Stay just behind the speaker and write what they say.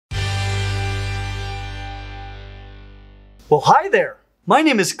Well, hi there. My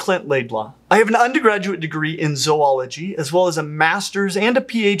name is Clint LOVES. I have an undergraduate degree in zoology, as well as a master's and a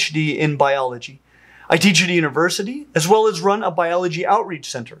PhD in biology. I teach at a university, as well as run a biology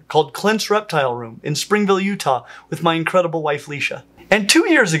outreach center called Clint's Reptile Room in Springville, Utah, with my incredible wife, Lehi. And 2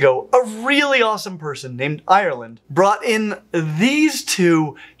 years ago, a really awesome person named Ireland brought in these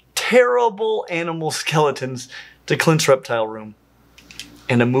two terrible animal skeletons to Clint's Reptile Room.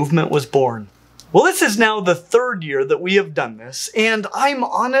 And a movement was born. Well, this is now the third year that we have done this, and I'm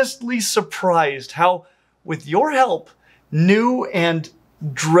honestly surprised how, with your help, new and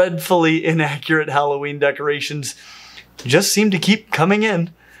dreadfully inaccurate Halloween decorations just seem to keep coming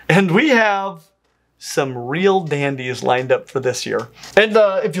in. And we have some real dandies lined up for this year. And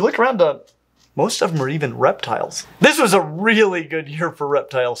if you look around, most of them are even reptiles. This was a really good year for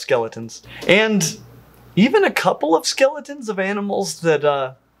reptile skeletons. And even a couple of skeletons of animals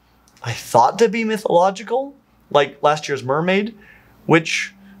that I thought to be mythological, like last year's mermaid,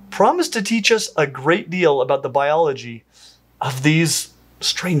 which promised to teach us a great deal about the biology of these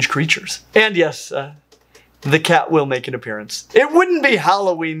strange creatures. And yes, the cat will make an appearance. It wouldn't be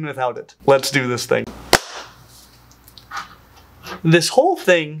Halloween without it. Let's do this thing. This whole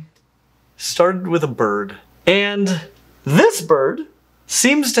thing started with a bird. And this bird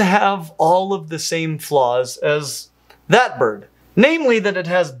seems to have all of the same flaws as that bird. Namely that it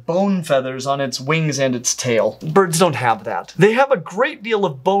has bone feathers on its wings and its tail. Birds don't have that. They have a great deal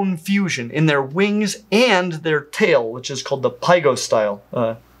of bone fusion in their wings and their tail, which is called the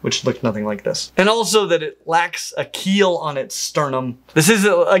pygostyle, which looked nothing like this. And also that it lacks a keel on its sternum. This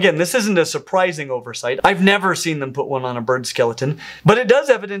isn't a surprising oversight. I've never seen them put one on a bird skeleton, but it does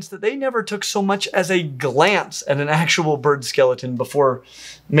evidence that they never took so much as a glance at an actual bird skeleton before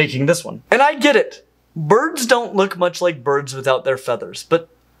making this one. And I get it. Birds don't look much like birds without their feathers, but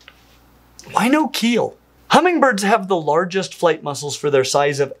why no keel? Hummingbirds have the largest flight muscles for their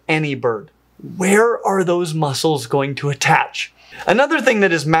size of any bird. Where are those muscles going to attach? Another thing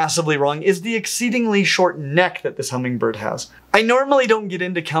that is massively wrong is the exceedingly short neck that this hummingbird has. I normally don't get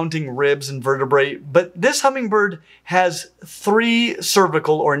into counting ribs and vertebrae, but this hummingbird has 3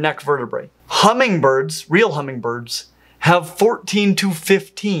 cervical or neck vertebrae. Hummingbirds, real hummingbirds, have 14 to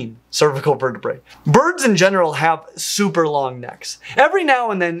 15 cervical vertebrae. Birds in general have super long necks. Every now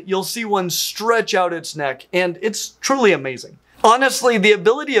and then you'll see one stretch out its neck, and it's truly amazing. Honestly, the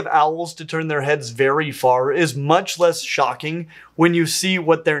ability of owls to turn their heads very far is much less shocking when you see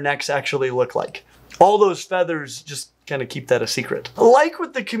what their necks actually look like. All those feathers just kind of keep that a secret. Like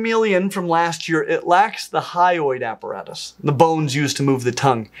with the chameleon from last year, it lacks the hyoid apparatus, the bones used to move the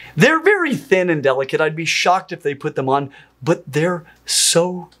tongue. They're very thin and delicate. I'd be shocked if they put them on, but they're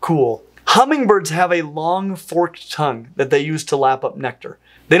so cool. Hummingbirds have a long forked tongue that they use to lap up nectar.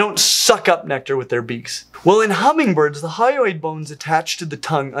 They don't suck up nectar with their beaks. Well, in hummingbirds, the hyoid bones attach to the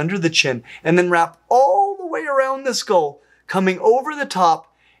tongue under the chin and then wrap all the way around the skull, coming over the top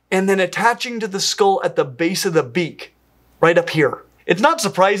and then attaching to the skull at the base of the beak, right up here. It's not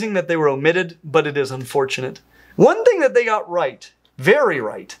surprising that they were omitted, but it is unfortunate. One thing that they got right, very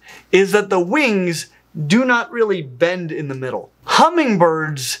right, is that the wings do not really bend in the middle.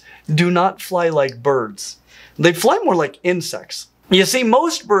 Hummingbirds do not fly like birds. They fly more like insects. You see,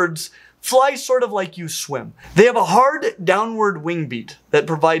 most birds fly sort of like you swim. They have a hard downward wing beat that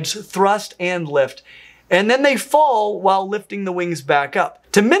provides thrust and lift, and then they fall while lifting the wings back up.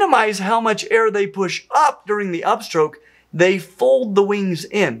 To minimize how much air they push up during the upstroke, they fold the wings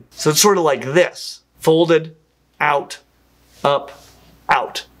in. So it's sort of like this. Folded, out, up,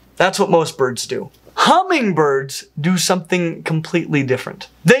 out. That's what most birds do. Hummingbirds do something completely different.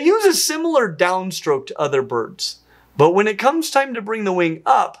 They use a similar downstroke to other birds, but when it comes time to bring the wing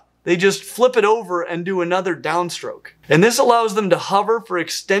up, they just flip it over and do another downstroke. And this allows them to hover for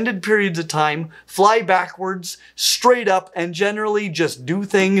extended periods of time, fly backwards, straight up, and generally just do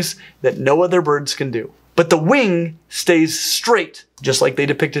things that no other birds can do. But the wing stays straight, just like they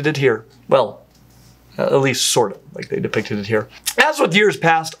depicted it here. Well, at least sort of like they depicted it here. As with years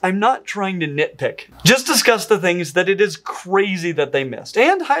past, I'm not trying to nitpick. Just discuss the things that it is crazy that they missed,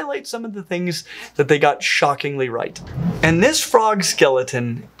 and highlight some of the things that they got shockingly right. And this frog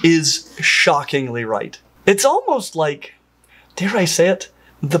skeleton is shockingly right. It's almost like, dare I say it,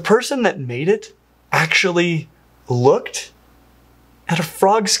 the person that made it actually looked at a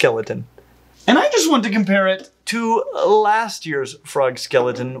frog skeleton. And I just want to compare it to last year's frog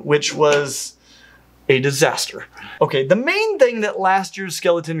skeleton, which was a disaster. Okay, the main thing that last year's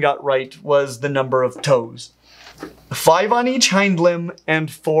skeleton got right was the number of toes. 5 on each hind limb and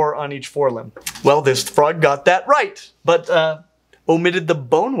 4 on each forelimb. Well, this frog got that right, but omitted the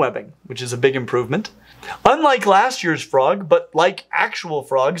bone webbing, which is a big improvement. Unlike last year's frog, but like actual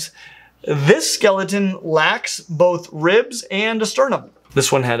frogs, this skeleton lacks both ribs and a sternum.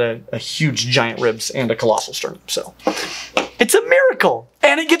 This one had a huge giant ribs and a colossal sternum, so it's a miracle.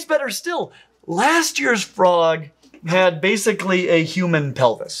 And it gets better still. Last year's frog had basically a human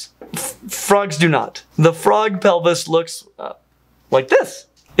pelvis. Frogs do not. The frog pelvis looks like this.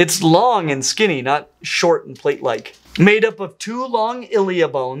 It's long and skinny, not short and plate-like. Made up of 2 long ilia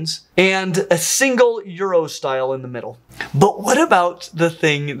bones and a single Euro-style in the middle. But what about the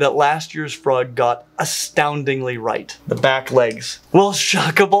thing that last year's frog got astoundingly right? The back legs. Well,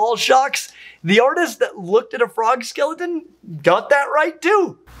 shock of all shocks, the artist that looked at a frog skeleton got that right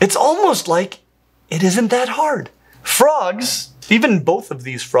too. It's almost like it isn't that hard. Frogs, even both of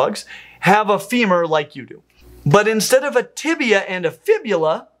these frogs, have a femur like you do. But instead of a tibia and a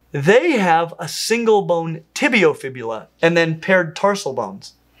fibula, they have a single bone tibiofibula and then paired tarsal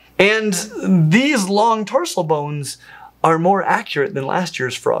bones. And these long tarsal bones are more accurate than last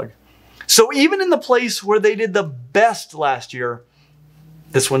year's frog. So even in the place where they did the best last year,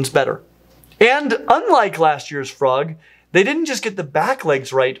 this one's better. And unlike last year's frog, they didn't just get the back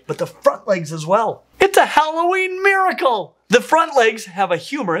legs right, but the front legs as well. It's a Halloween miracle! The front legs have a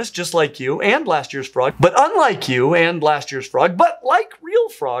humerus, just like you and last year's frog, but unlike you and last year's frog, but like real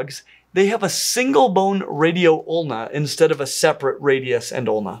frogs, they have a single bone radio-ulna instead of a separate radius and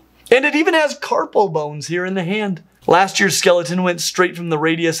ulna. And it even has carpal bones here in the hand. Last year's skeleton went straight from the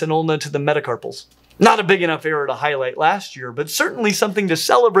radius and ulna to the metacarpals. Not a big enough error to highlight last year, but certainly something to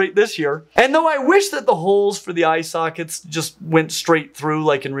celebrate this year. And though I wish that the holes for the eye sockets just went straight through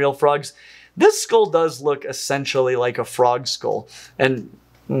like in real frogs, this skull does look essentially like a frog skull, and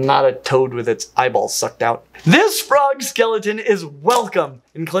not a toad with its eyeballs sucked out. This frog skeleton is welcome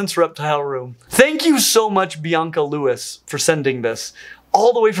in Clint's reptile room. Thank you so much, Bianca Lewis, for sending this,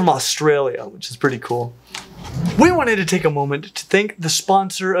 all the way from Australia, which is pretty cool. We wanted to take a moment to thank the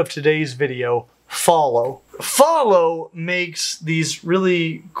sponsor of today's video, Follow. Follow makes these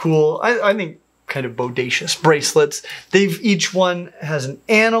really cool, I think, kind of bodacious bracelets. Each one has an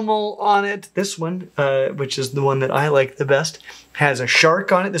animal on it. This one, which is the one that I like the best, has a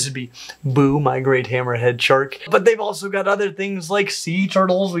shark on it. This would be Boo, my great hammerhead shark. But they've also got other things like sea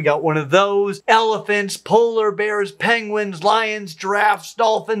turtles. We got one of those. Elephants, polar bears, penguins, lions, giraffes,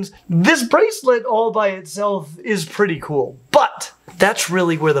 dolphins. This bracelet all by itself is pretty cool. But that's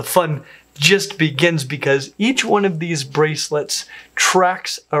really where the fun just begins, because each one of these bracelets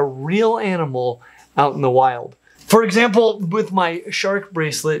tracks a real animal out in the wild. For example, with my shark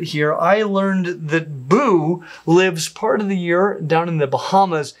bracelet here, I learned that Boo lives part of the year down in the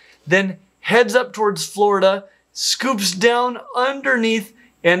Bahamas, then heads up towards Florida, scoops down underneath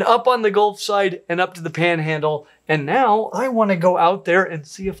and up on the Gulf side and up to the Panhandle. And now I want to go out there and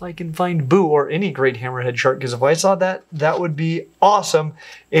see if I can find Boo or any great hammerhead shark, because if I saw that, that would be awesome.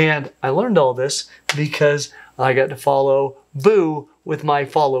 And I learned all this because I got to follow Boo with my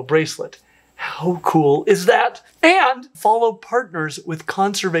follow bracelet. How cool is that? And Follow partners with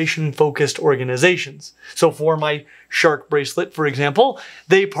conservation-focused organizations. So for my shark bracelet, for example,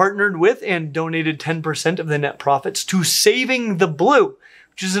 they partnered with and donated 10% of the net profits to Saving the Blue,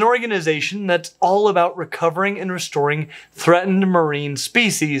 which is an organization that's all about recovering and restoring threatened marine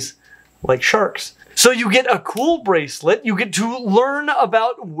species like sharks. So you get a cool bracelet, you get to learn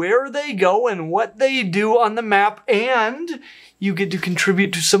about where they go and what they do on the map, and you get to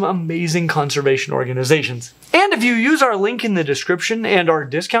contribute to some amazing conservation organizations. And if you use our link in the description and our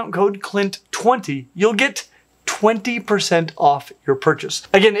discount code CLINT20, you'll get 20% off your purchase.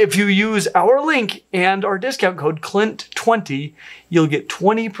 Again, if you use our link and our discount code CLINT20, you'll get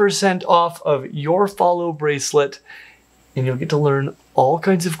 20% off of your follow bracelet, and you'll get to learn all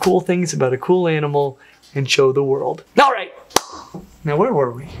kinds of cool things about a cool animal and show the world. All right, now where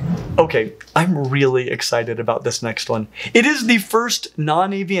were we? Okay, I'm really excited about this next one. It is the first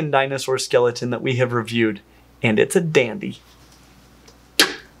non-avian dinosaur skeleton that we have reviewed, and it's a dandy.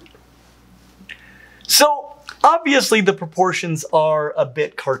 So, obviously the proportions are a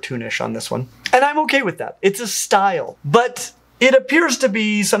bit cartoonish on this one, and I'm okay with that. It's a style, but it appears to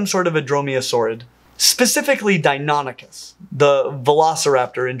be some sort of a dromaeosaurid. Specifically Deinonychus, the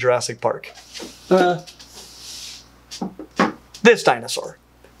velociraptor in Jurassic Park. This dinosaur.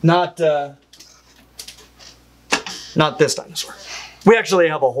 Not this dinosaur. We actually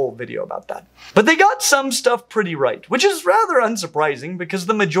have a whole video about that. But they got some stuff pretty right, which is rather unsurprising because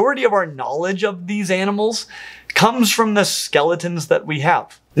the majority of our knowledge of these animals comes from the skeletons that we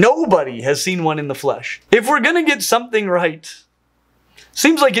have. Nobody has seen one in the flesh. If we're gonna get something right,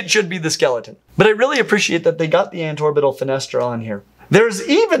 Seems like it should be the skeleton. But I really appreciate that they got the antorbital fenestra on here. There's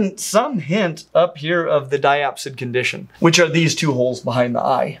even some hint up here of the diapsid condition, which are these two holes behind the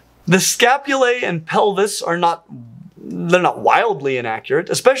eye. The scapulae and pelvis are they're not wildly inaccurate,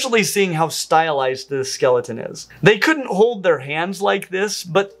 especially seeing how stylized this skeleton is. They couldn't hold their hands like this,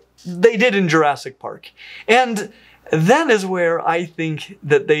 but they did in Jurassic Park. And that is where I think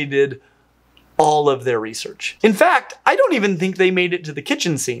that they did all of their research. In fact, I don't even think they made it to the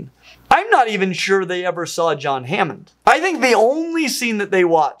kitchen scene. I'm not even sure they ever saw John Hammond. I think the only scene that they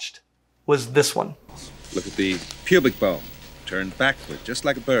watched was this one. Look at the pubic bone, turned backward, just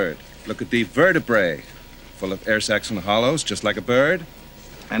like a bird. Look at the vertebrae, full of air sacs and hollows, just like a bird.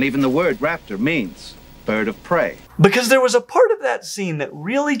 And even the word raptor means bird of prey. Because there was a part of that scene that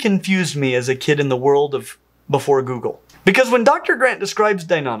really confused me as a kid in the world of before Google. Because when Dr. Grant describes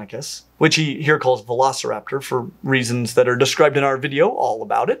Deinonychus, which he here calls Velociraptor for reasons that are described in our video all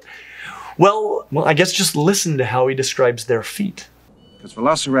about it, well, I guess just listen to how he describes their feet. Because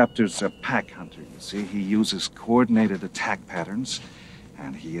Velociraptor's a pack hunter, you see. He uses coordinated attack patterns,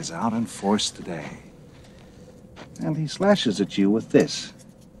 and he is out in force today. And he slashes at you with this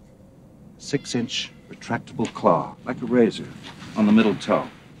 6-inch retractable claw, like a razor, on the middle toe.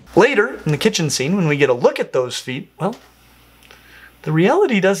 Later, in the kitchen scene, when we get a look at those feet, well, the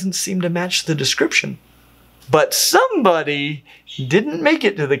reality doesn't seem to match the description. But somebody didn't make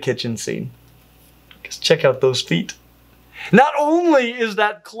it to the kitchen scene. Just check out those feet. Not only is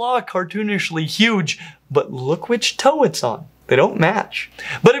that claw cartoonishly huge, but look which toe it's on. They don't match.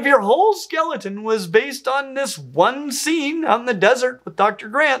 But if your whole skeleton was based on this one scene out in the desert with Dr.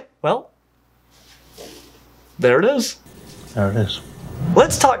 Grant, well, there it is. There it is.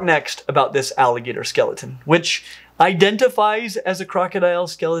 Let's talk next about this alligator skeleton, which identifies as a crocodile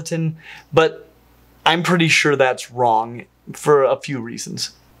skeleton, but I'm pretty sure that's wrong for a few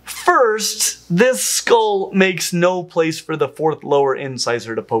reasons. First, this skull makes no place for the fourth lower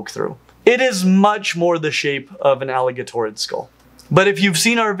incisor to poke through. It is much more the shape of an alligatorid skull. But if you've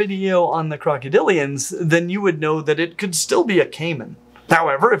seen our video on the crocodilians, then you would know that it could still be a caiman.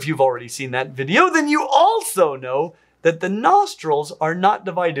 However, if you've already seen that video, then you also know that the nostrils are not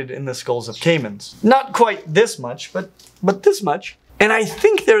divided in the skulls of caimans. Not quite this much, but this much. And I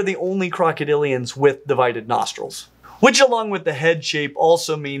think they're the only crocodilians with divided nostrils. Which, along with the head shape,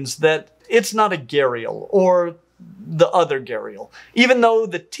 also means that it's not a gharial, or the other gharial. Even though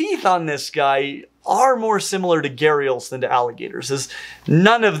the teeth on this guy are more similar to gharials than to alligators, as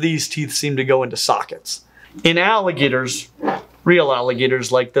none of these teeth seem to go into sockets. In alligators, real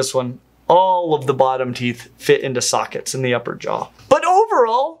alligators like this one, all of the bottom teeth fit into sockets in the upper jaw. But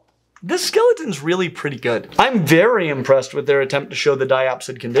overall, this skeleton's really pretty good. I'm very impressed with their attempt to show the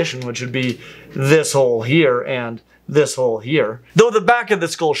diapsid condition, which would be this hole here and this hole here. Though the back of the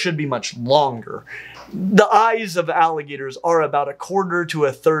skull should be much longer. The eyes of alligators are about 1/4 to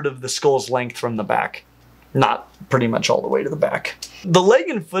 1/3 of the skull's length from the back. Not pretty much all the way to the back. The leg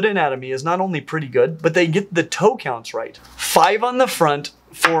and foot anatomy is not only pretty good, but they get the toe counts right. 5 on the front,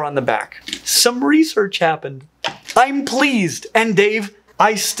 4 on the back. Some research happened. I'm pleased. And Dave,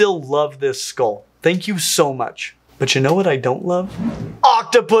 I still love this skull. Thank you so much. But you know what I don't love?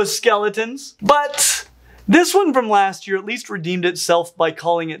 Octopus skeletons. But this one from last year at least redeemed itself by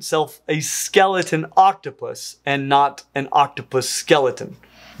calling itself a skeleton octopus and not an octopus skeleton.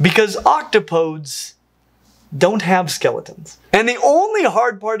 Because octopodes don't have skeletons. And the only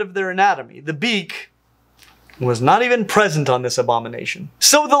hard part of their anatomy, the beak, was not even present on this abomination.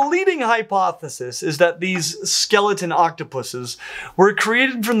 So the leading hypothesis is that these skeleton octopuses were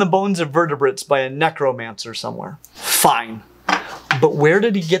created from the bones of vertebrates by a necromancer somewhere. Fine. But where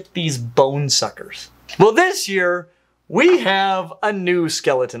did he get these bone suckers? Well, this year, we have a new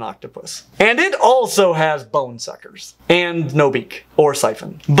skeleton octopus. And it also has bone suckers. And no beak or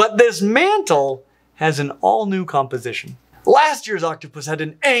siphon. But this mantle has an all-new composition. Last year's octopus had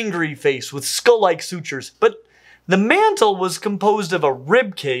an angry face with skull-like sutures, but the mantle was composed of a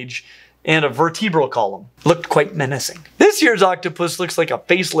rib cage and a vertebral column. Looked quite menacing. This year's octopus looks like a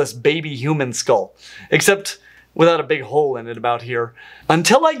faceless baby human skull, except without a big hole in it about here.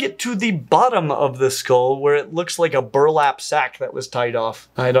 Until I get to the bottom of the skull where it looks like a burlap sack that was tied off.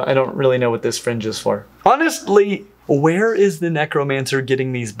 I don't really know what this fringe is for. Honestly, where is the necromancer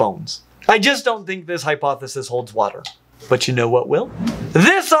getting these bones? I just don't think this hypothesis holds water. But you know what will?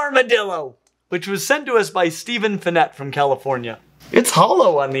 This armadillo, which was sent to us by Stephen Finette from California. It's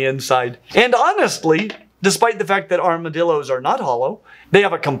hollow on the inside. And honestly, despite the fact that armadillos are not hollow, they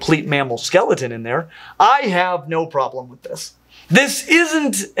have a complete mammal skeleton in there, I have no problem with this. This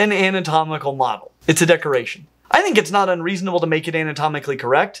isn't an anatomical model. It's a decoration. I think it's not unreasonable to make it anatomically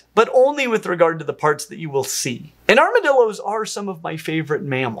correct, but only with regard to the parts that you will see. And armadillos are some of my favorite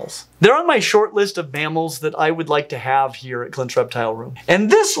mammals. They're on my short list of mammals that I would like to have here at Clint's Reptile Room. And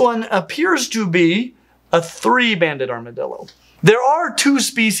this one appears to be a three-banded armadillo. There are 2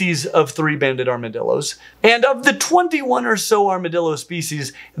 species of three-banded armadillos, and of the 21 or so armadillo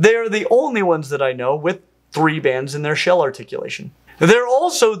species, they are the only ones that I know with 3 bands in their shell articulation. They're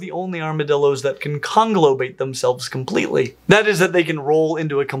also the only armadillos that can conglobate themselves completely. That is, that they can roll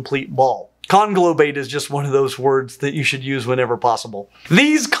into a complete ball. Conglobate is just one of those words that you should use whenever possible.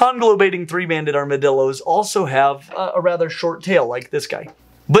 These conglobating three-banded armadillos also have a rather short tail, like this guy.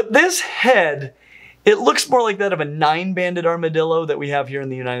 But this head, it looks more like that of a 9-banded armadillo that we have here in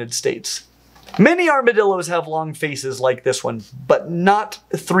the United States. Many armadillos have long faces like this one, but not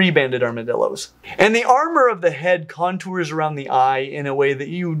 3-banded armadillos. And the armor of the head contours around the eye in a way that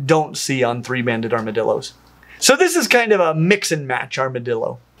you don't see on 3-banded armadillos. So this is kind of a mix and match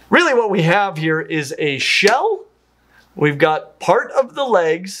armadillo. Really what we have here is a shell. We've got part of the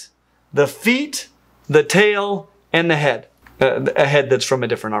legs, the feet, the tail, and the head. A head that's from a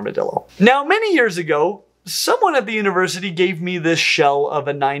different armadillo. Now, many years ago, someone at the university gave me this shell of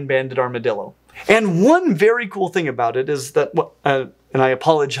a 9-banded armadillo. And one very cool thing about it is that, and I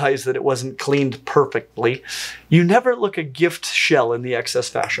apologize that it wasn't cleaned perfectly, you never look a gift shell in the excess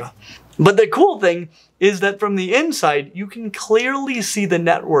fascia. But the cool thing is that from the inside, you can clearly see the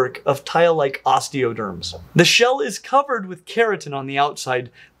network of tile-like osteoderms. The shell is covered with keratin on the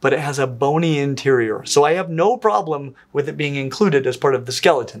outside, but it has a bony interior, so I have no problem with it being included as part of the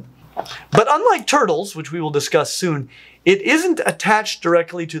skeleton. But unlike turtles, which we will discuss soon, it isn't attached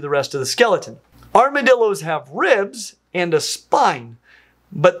directly to the rest of the skeleton. Armadillos have ribs and a spine,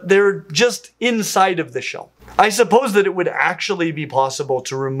 but they're just inside of the shell. I suppose that it would actually be possible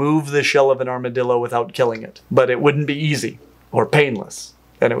to remove the shell of an armadillo without killing it, but it wouldn't be easy or painless,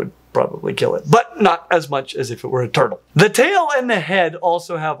 and it would probably kill it, but not as much as if it were a turtle. The tail and the head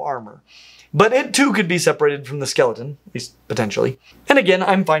also have armor, but it too could be separated from the skeleton, at least potentially. And again,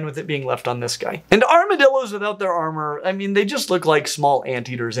 I'm fine with it being left on this guy. And armadillos without their armor, I mean, they just look like small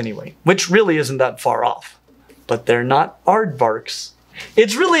anteaters anyway, which really isn't that far off. But they're not aardvarks.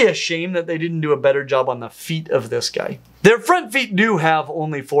 It's really a shame that they didn't do a better job on the feet of this guy. Their front feet do have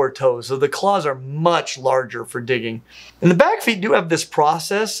only 4 toes, so the claws are much larger for digging. And the back feet do have this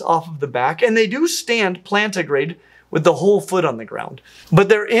process off of the back, and they do stand plantigrade with the whole foot on the ground. But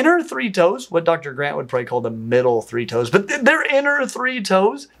their inner 3 toes, what Dr. Grant would probably call the middle 3 toes, but their inner 3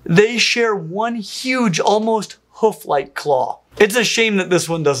 toes, they share one huge, almost hoof-like claw. It's a shame that this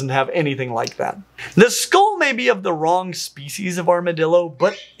one doesn't have anything like that. The skull may be of the wrong species of armadillo,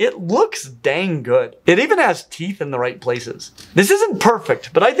 but it looks dang good. It even has teeth in the right places. This isn't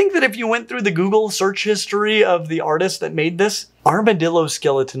perfect, but I think that if you went through the Google search history of the artist that made this, armadillo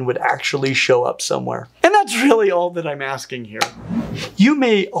skeleton would actually show up somewhere. And that's really all that I'm asking here. You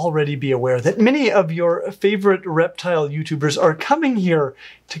may already be aware that many of your favorite reptile YouTubers are coming here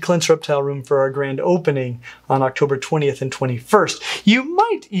to Clint's Reptile Room for our grand opening on October 20th and 21st. You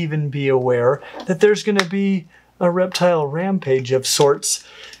might even be aware that there's going to be a reptile rampage of sorts.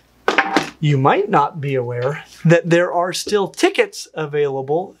 You might not be aware that there are still tickets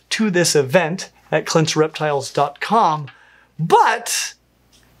available to this event at clintsreptiles.com, but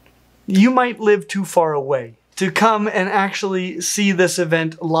you might live too far away to come and actually see this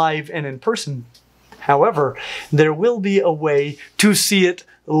event live and in person. However, there will be a way to see it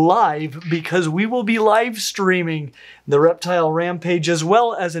live because we will be live streaming the Reptile Rampage as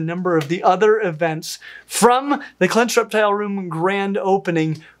well as a number of the other events from the Clint's Reptile Room grand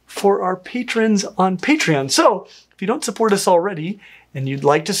opening for our patrons on Patreon. So, if you don't support us already and you'd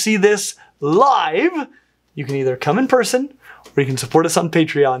like to see this live, you can either come in person or you can support us on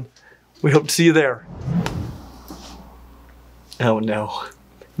Patreon. We hope to see you there. Oh no.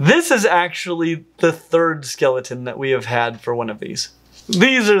 This is actually the 3rd skeleton that we have had for one of these.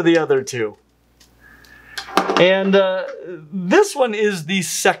 These are the other 2. And this one is the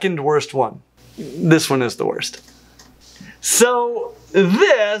 2nd worst one. This one is the worst. So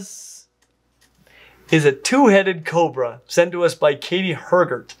this is a 2-headed cobra sent to us by Katie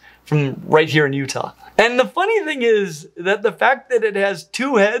Hergert from right here in Utah. And the funny thing is that the fact that it has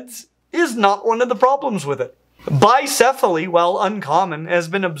 2 heads is not one of the problems with it. Bicephaly, while uncommon, has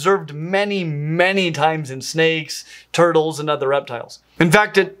been observed many, many times in snakes, turtles, and other reptiles. In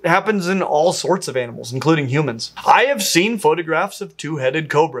fact, it happens in all sorts of animals, including humans. I have seen photographs of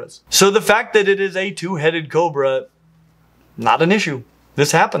 2-headed cobras. So the fact that it is a 2-headed cobra, not an issue.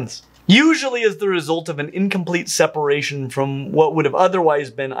 This happens. Usually as the result of an incomplete separation from what would have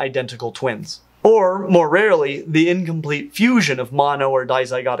otherwise been identical twins. Or, more rarely, the incomplete fusion of mono or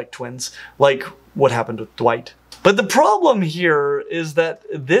dizygotic twins, like what happened with Dwight. But the problem here is that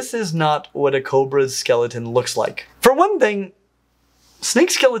this is not what a cobra's skeleton looks like. For one thing,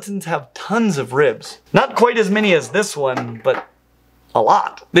 snake skeletons have tons of ribs. Not quite as many as this one, but a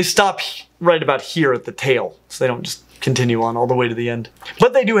lot. They stop right about here at the tail, so they don't just continue on all the way to the end.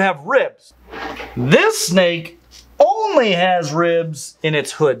 But they do have ribs. This snake only has ribs in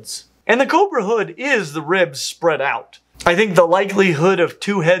its hoods. And the cobra hood is the ribs spread out. I think the likelihood of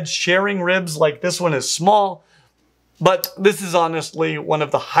two heads sharing ribs like this one is small, but this is honestly one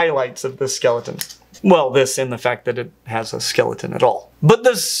of the highlights of this skeleton. Well, this and the fact that it has a skeleton at all. But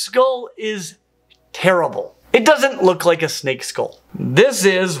the skull is terrible. It doesn't look like a snake skull. This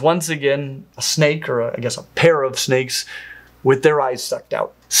is, once again, a snake, or I guess a pair of snakes, with their eyes sucked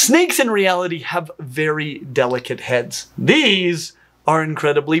out. Snakes in reality have very delicate heads. These are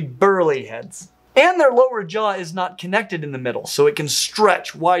incredibly burly heads. And their lower jaw is not connected in the middle, so it can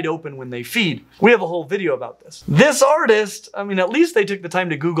stretch wide open when they feed. We have a whole video about this. This artist, I mean, at least they took the time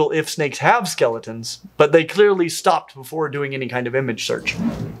to Google if snakes have skeletons, but they clearly stopped before doing any kind of image search.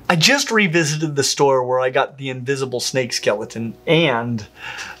 I just revisited the store where I got the invisible snake skeleton, and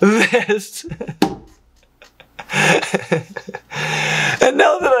this. And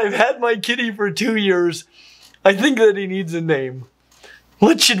now that I've had my kitty for 2 years, I think that he needs a name.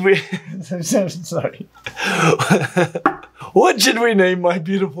 What should we... I'm sorry. What should we name my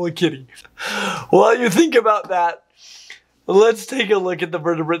beautiful kitty? While you think about that, let's take a look at the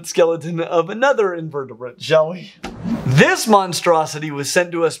vertebrate skeleton of another invertebrate, shall we? This monstrosity was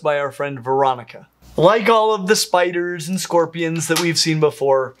sent to us by our friend Veronica. Like all of the spiders and scorpions that we've seen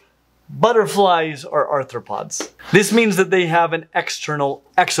before, butterflies are arthropods. This means that they have an external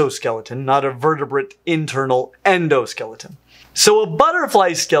exoskeleton, not a vertebrate internal endoskeleton. So a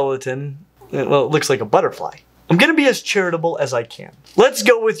butterfly skeleton, well, it looks like a butterfly. I'm gonna be as charitable as I can. Let's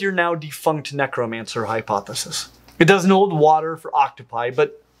go with your now defunct necromancer hypothesis. It doesn't hold water for octopi,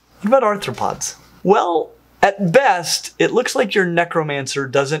 but what about arthropods? Well, at best, it looks like your necromancer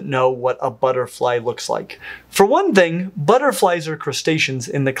doesn't know what a butterfly looks like. For one thing, butterflies are crustaceans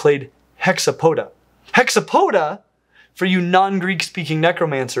in the clade Hexapoda. Hexapoda, for you non-Greek speaking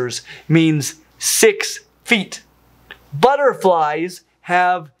necromancers, means 6 feet. Butterflies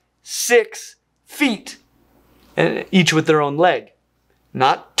have 6 feet, each with their own leg,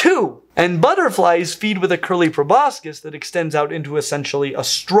 not 2. And butterflies feed with a curly proboscis that extends out into essentially a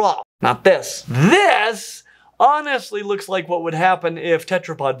straw, not this. This honestly looks like what would happen if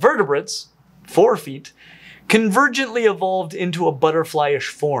tetrapod vertebrates, 4 feet, convergently evolved into a butterflyish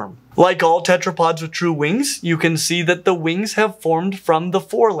form. Like all tetrapods with true wings, you can see that the wings have formed from the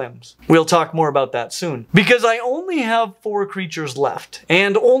forelimbs. We'll talk more about that soon. Because I only have 4 creatures left,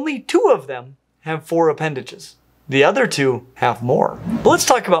 and only 2 of them have 4 appendages. The other 2 have more. But let's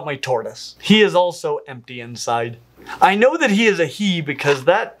talk about my tortoise. He is also empty inside. I know that he is a he because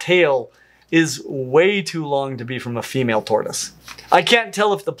that tail is way too long to be from a female tortoise. I can't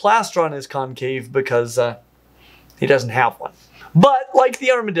tell if the plastron is concave because he doesn't have one. But like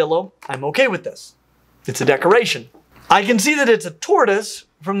the armadillo, I'm okay with this. It's a decoration. I can see that it's a tortoise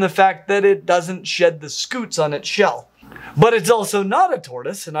from the fact that it doesn't shed the scutes on its shell. But it's also not a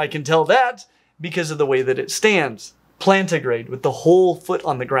tortoise, and I can tell that because of the way that it stands. Plantigrade, with the whole foot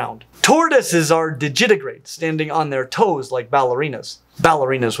on the ground. Tortoises are digitigrade, standing on their toes like ballerinas.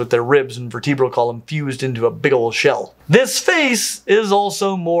 Ballerinas with their ribs and vertebral column fused into a big old shell. This face is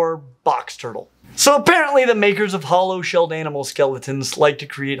also more box turtle. So apparently the makers of hollow-shelled animal skeletons like to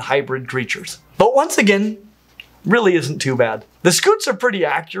create hybrid creatures. But once again, really isn't too bad. The scutes are pretty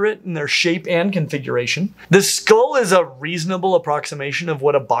accurate in their shape and configuration. The skull is a reasonable approximation of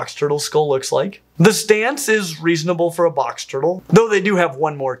what a box turtle skull looks like. The stance is reasonable for a box turtle, though they do have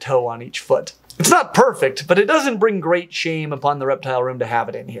 1 more toe on each foot. It's not perfect, but it doesn't bring great shame upon the reptile room to have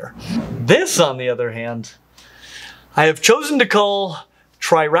it in here. This, on the other hand, I have chosen to call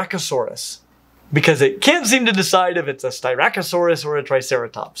Trirachosaurus, because it can't seem to decide if it's a Styracosaurus or a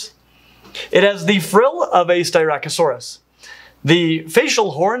Triceratops. It has the frill of a Styracosaurus, the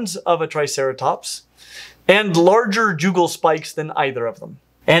facial horns of a Triceratops, and larger jugal spikes than either of them.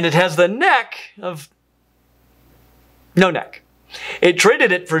 And it has the neck of... no neck. It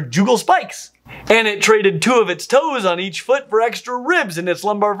traded it for jugal spikes. And it traded 2 of its toes on each foot for extra ribs in its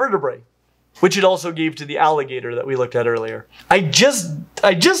lumbar vertebrae, which it also gave to the alligator that we looked at earlier. I just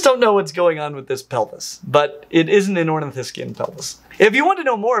don't know what's going on with this pelvis, but it isn't an ornithischian pelvis. If you want to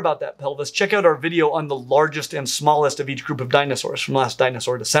know more about that pelvis, check out our video on the largest and smallest of each group of dinosaurs from last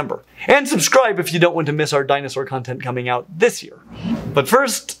Dinosaur December. And subscribe if you don't want to miss our dinosaur content coming out this year. But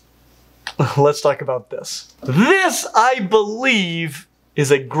first, let's talk about this. This, I believe,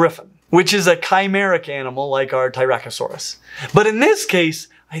 is a griffin, which is a chimeric animal like our Tyrannosaurus. But in this case,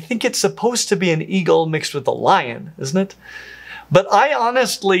 I think it's supposed to be an eagle mixed with a lion, isn't it? But I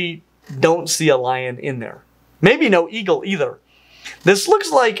honestly don't see a lion in there. Maybe no eagle either. This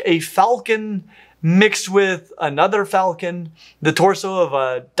looks like a falcon mixed with another falcon, the torso of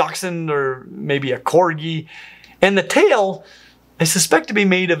a dachshund or maybe a corgi, and the tail I suspect to be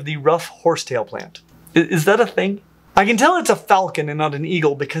made of the rough horsetail plant. Is that a thing? I can tell it's a falcon and not an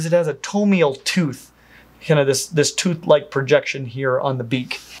eagle because it has a tomial tooth, kind of this tooth-like projection here on the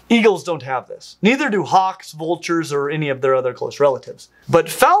beak. Eagles don't have this. Neither do hawks, vultures, or any of their other close relatives. But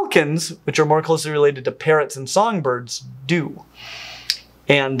falcons, which are more closely related to parrots and songbirds, do.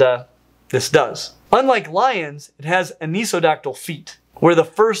 And this does. Unlike lions, it has anisodactyl feet, where the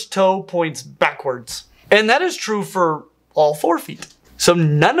first toe points backwards. And that is true for all 4 feet. So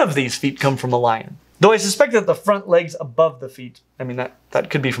none of these feet come from a lion. Though I suspect that the front legs above the feet, I mean, that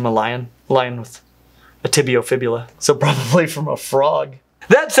could be from a lion with a tibiofibula. So probably from a frog.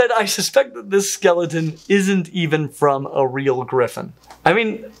 That said, I suspect that this skeleton isn't even from a real griffin. I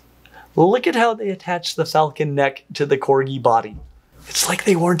mean, look at how they attach the falcon neck to the corgi body. It's like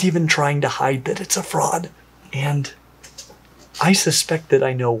they weren't even trying to hide that it's a fraud. And I suspect that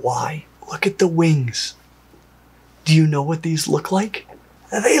I know why. Look at the wings. Do you know what these look like?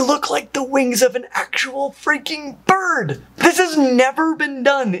 They look like the wings of an actual freaking bird! This has never been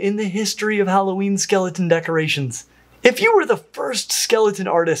done in the history of Halloween skeleton decorations. If you were the first skeleton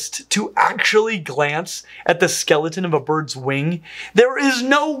artist to actually glance at the skeleton of a bird's wing, there is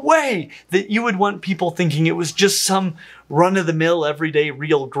no way that you would want people thinking it was just some run-of-the-mill, everyday,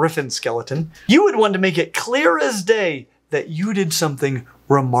 real griffin skeleton. You would want to make it clear as day that you did something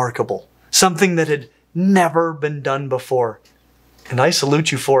remarkable. Something that had never been done before. And I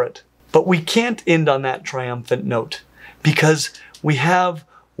salute you for it. But we can't end on that triumphant note, because we have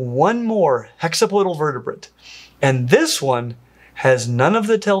one more hexapodal vertebrate. And this one has none of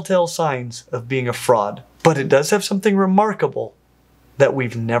the telltale signs of being a fraud, but it does have something remarkable that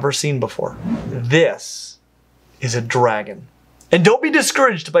we've never seen before. This is a dragon. And don't be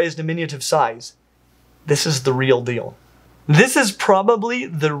discouraged by his diminutive size. This is the real deal. This is probably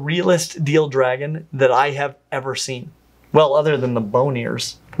the realest deal dragon that I have ever seen. Well, other than the bone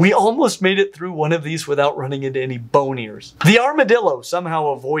ears. We almost made it through one of these without running into any bone ears. The armadillo somehow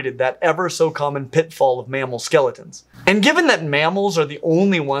avoided that ever so common pitfall of mammal skeletons. And given that mammals are the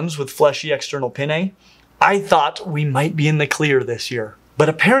only ones with fleshy external pinnae, I thought we might be in the clear this year. But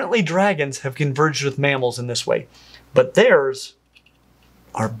apparently dragons have converged with mammals in this way. But theirs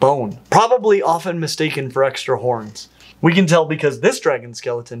are bone, probably often mistaken for extra horns. We can tell because this dragon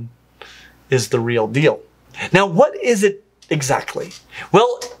skeleton is the real deal. Now, what is it exactly?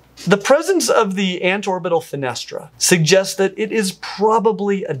 Well, the presence of the antorbital fenestra suggests that it is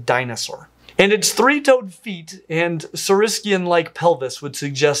probably a dinosaur. And its 3-toed feet and saurischian-like pelvis would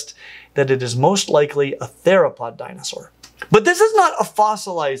suggest that it is most likely a theropod dinosaur. But this is not a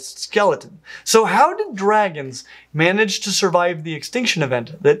fossilized skeleton. So how did dragons manage to survive the extinction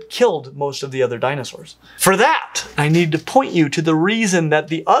event that killed most of the other dinosaurs? For that, I need to point you to the reason that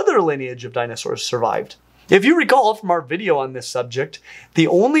the other lineage of dinosaurs survived. If you recall from our video on this subject, the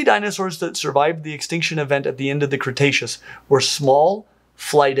only dinosaurs that survived the extinction event at the end of the Cretaceous were small,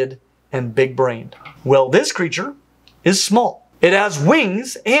 flighted, and big-brained. Well, this creature is small. It has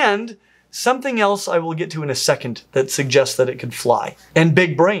wings and something else I will get to in a second that suggests that it could fly. And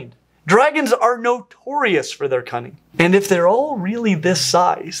big-brained. Dragons are notorious for their cunning. And if they're all really this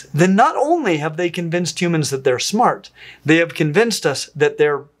size, then not only have they convinced humans that they're smart, they have convinced us that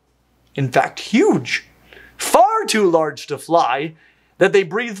they're, in fact, huge. Far too large to fly, that they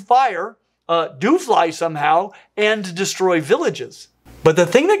breathe fire, do fly somehow, and destroy villages. But the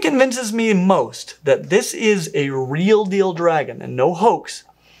thing that convinces me most that this is a real deal dragon and no hoax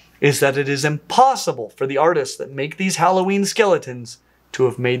is that it is impossible for the artists that make these Halloween skeletons to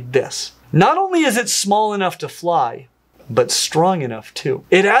have made this. Not only is it small enough to fly, but strong enough too.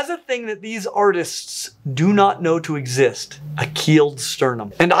 It has a thing that these artists do not know to exist, a keeled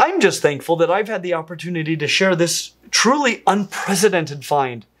sternum. And I'm just thankful that I've had the opportunity to share this truly unprecedented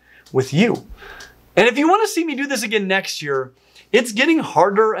find with you. And if you want to see me do this again next year, it's getting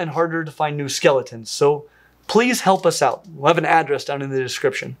harder and harder to find new skeletons, so please help us out. We'll have an address down in the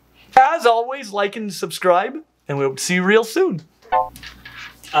description. As always, like and subscribe, and we'll see you real soon.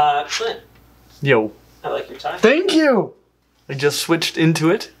 Clint. Yo. I like your tie. Thank you! I just switched into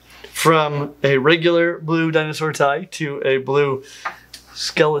it from a regular blue dinosaur tie to a blue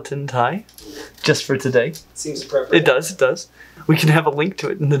skeleton tie. just for today. Seems appropriate. It does, it does. We can have a link to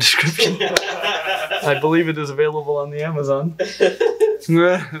it in the description. I believe it is available on the Amazon.